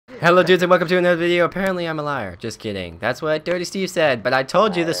Hello dudes and welcome to another video. Apparently I'm a liar. Just kidding. That's what Dirty Steve said, but I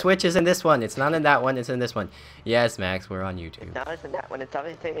told you the switch is in this one. It's not in that one, it's in this one. Yes, Max, we're on YouTube. No, it's in that one. It's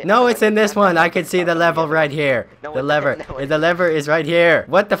obviously No, it's in this one. I can see the level right here. The lever. The lever is right here.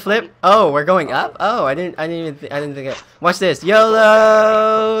 What the flip? Oh, we're going up? Oh, I didn't think it. Watch this.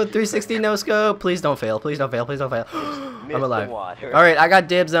 YOLO 360 no scope. Please don't fail. Please don't fail. Please don't fail. I'm alive. Alright, I got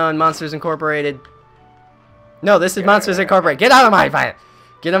dibs on Monsters Incorporated. No, this is Monsters Incorporated. Get out of my fight.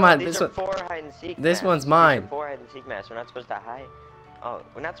 Get him on. This one. Four hide and seek. This one's mine. 4 hide and seek maps. We're not supposed to hide. Oh,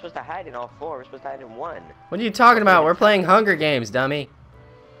 we're not supposed to hide in all 4. We're supposed to hide in 1. What are you talking about? We're playing Hunger Games, dummy.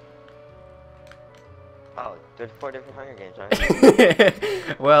 Oh, there's 4 different Hunger Games,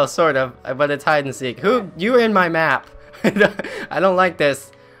 aren't Well, sort of, but it's hide and seek. Who? You were in my map. I don't like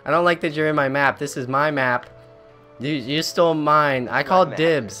this. I don't like that you're in my map. This is my map. You stole mine. I called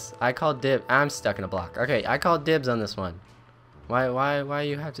dibs. I called dibs. I'm stuck in a block. Okay, I called dibs on this one. Why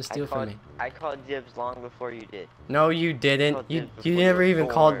you have to steal from me? I called dibs long before you did. No, you didn't. You never even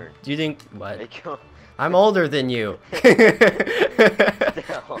called. You didn't. What? I'm older than you.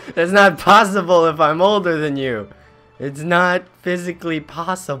 That's not possible if I'm older than you. It's not physically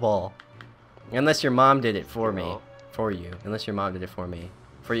possible. Unless your mom did it for me. For you. Unless your mom did it for me.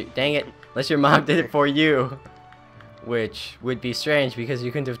 For you. Dang it. Unless your mom did it for you. Which would be strange because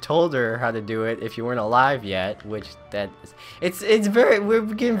you couldn't have told her how to do it if you weren't alive yet. Which that is, it's very, we're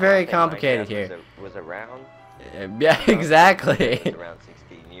getting very complicated here. Was around. Yeah, exactly. Around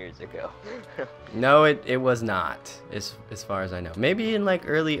 16 years ago. No, it was not. As far as I know. Maybe in like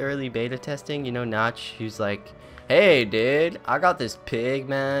early beta testing, you know, Notch, he's like, hey dude, I got this pig,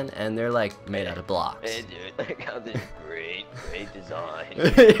 man, and they're like made out of blocks. Hey dude, I got this great design.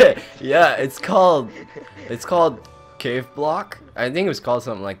 Yeah, it's called Cave Block. I think it was called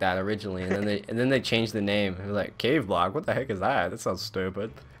something like that originally, and then they changed the name. They were like, Cave Block? What the heck is that? That sounds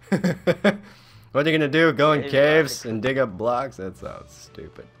stupid. What are you gonna do? Go in caves and dig up blocks? That sounds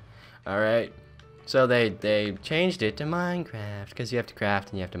stupid. Alright. So they changed it to Minecraft because you have to craft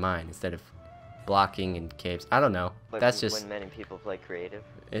and you have to mine instead of blocking in caves. I don't know. That's just when many people play creative.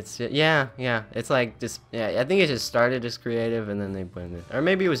 It's yeah. It's like just I think it just started as creative and then they went in. Or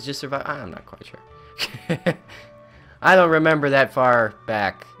maybe it was just survival. I'm not quite sure. I don't remember that far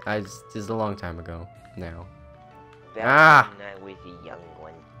back. Just a long time ago now. That was a young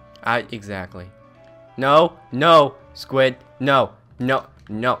one. Exactly. No, Squid. No. I'm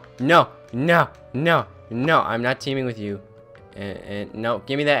not teaming with you. And no,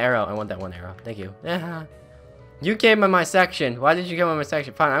 give me that arrow. I want that one arrow. Thank you. You came in my section. Why did you come in my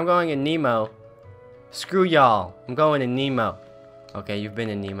section? Fine, I'm going in Nemo. Screw y'all. I'm going in Nemo. Okay, you've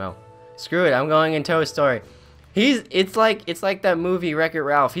been in Nemo. Screw it. I'm going in Toy Story. It's like that movie Wreck-It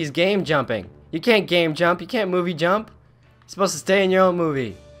Ralph. He's game jumping. You can't game jump. You can't movie jump. You're supposed to stay in your own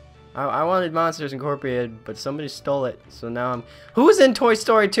movie. I wanted Monsters Incorporated, but somebody stole it. So now I'm. Who's in Toy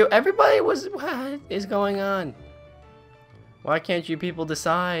Story 2? Everybody was. What is going on? Why can't you people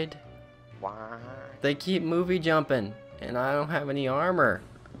decide? Why? They keep movie jumping, and I don't have any armor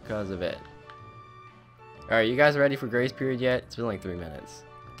because of it. Alright, you guys ready for grace period yet? It's been like 3 minutes.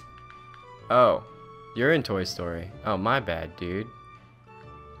 Oh, you're in Toy Story. Oh, my bad, dude.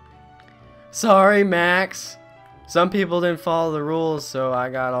 Sorry, Max. Some people didn't follow the rules, so I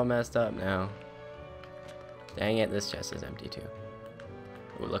got all messed up now. Dang it, this chest is empty too.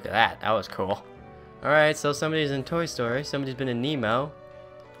 Ooh, look at that. That was cool. Alright, so somebody's in Toy Story. Somebody's been in Nemo.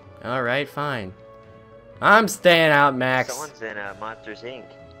 Alright, fine. I'm staying out, Max. Someone's in Monsters Inc.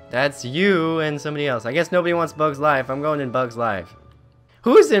 That's you and somebody else. I guess nobody wants Bug's Life. I'm going in Bug's Life.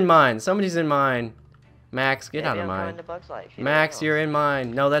 Who's in mine? Somebody's in mine. Max, get out of mine. Max, you're in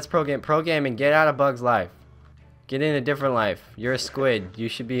mine. No, that's pro gaming. Get out of Bug's Life. Get in a different life. You're a squid. You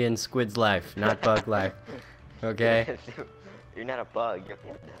should be in Squid's life, not Bug Life. Okay? You're not a bug.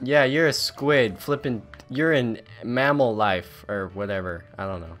 Yeah, you're a squid. Flipping. You're in mammal life or whatever. I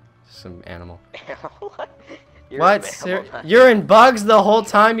don't know. Some animal. What? You're in bugs the whole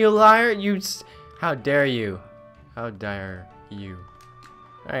time, you liar! How dare you? How dare you?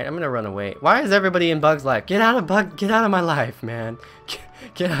 Alright, I'm gonna run away. Why is everybody in Bug's life? Get out of my life, man.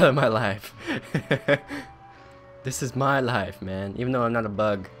 Get out of my life. This is my life, man. Even though I'm not a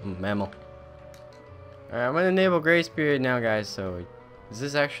bug, I'm a mammal. Alright, I'm gonna enable grace period now, guys. So, is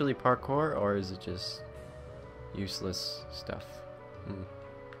this actually parkour or is it just useless stuff?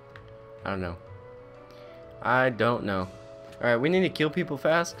 I don't know. I don't know. Alright, we need to kill people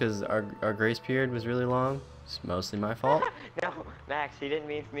fast because our grace period was really long. It's mostly my fault. No, Max, he didn't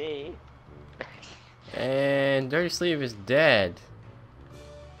mean me. And Dirty Sleeve is dead.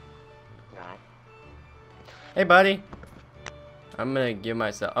 God. Hey, buddy. I'm gonna give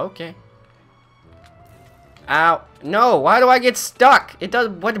myself. Okay. Ow. No, why do I get stuck? It does.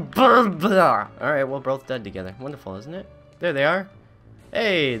 What? Blah, blah. Alright, we're both dead together. Wonderful, isn't it? There they are.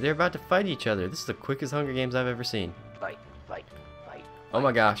 Hey, they're about to fight each other. This is the quickest Hunger Games I've ever seen. Fight, fight, fight. Oh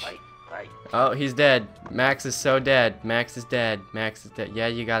my gosh. Fight, fight. Oh, he's dead. Max is so dead. Max is dead. Max is dead. Yeah,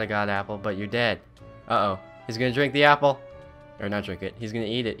 you got a god apple, but you're dead. Uh-oh. He's gonna drink the apple. Or not drink it. He's gonna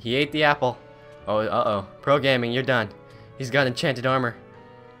eat it. He ate the apple. Oh, uh-oh. Pro gaming, you're done. He's got enchanted armor.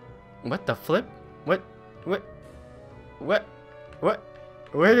 What the flip? What?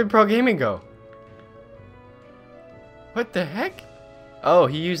 Where did pro gaming go? What the heck? Oh,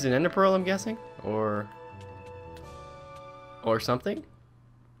 he used an ender pearl, I'm guessing? Or something?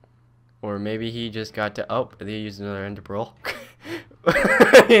 Or maybe he just got to... Oh, they used another ender pearl.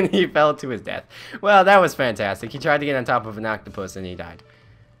 And he fell to his death. Well, that was fantastic. He tried to get on top of an octopus and he died.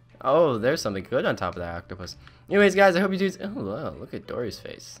 Oh, there's something good on top of that octopus. Anyways, guys, I hope you do... Oh, wow, look at Dory's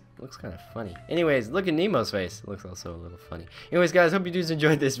face. Looks kind of funny. Anyways, look at Nemo's face. Looks also a little funny. Anyways, guys, hope you dudes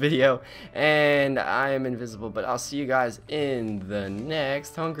enjoyed this video. And I am invisible, but I'll see you guys in the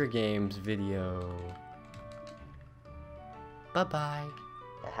next Hunger Games video. Bye-bye.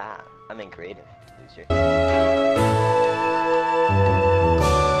 Aha, I'm in creative, loser.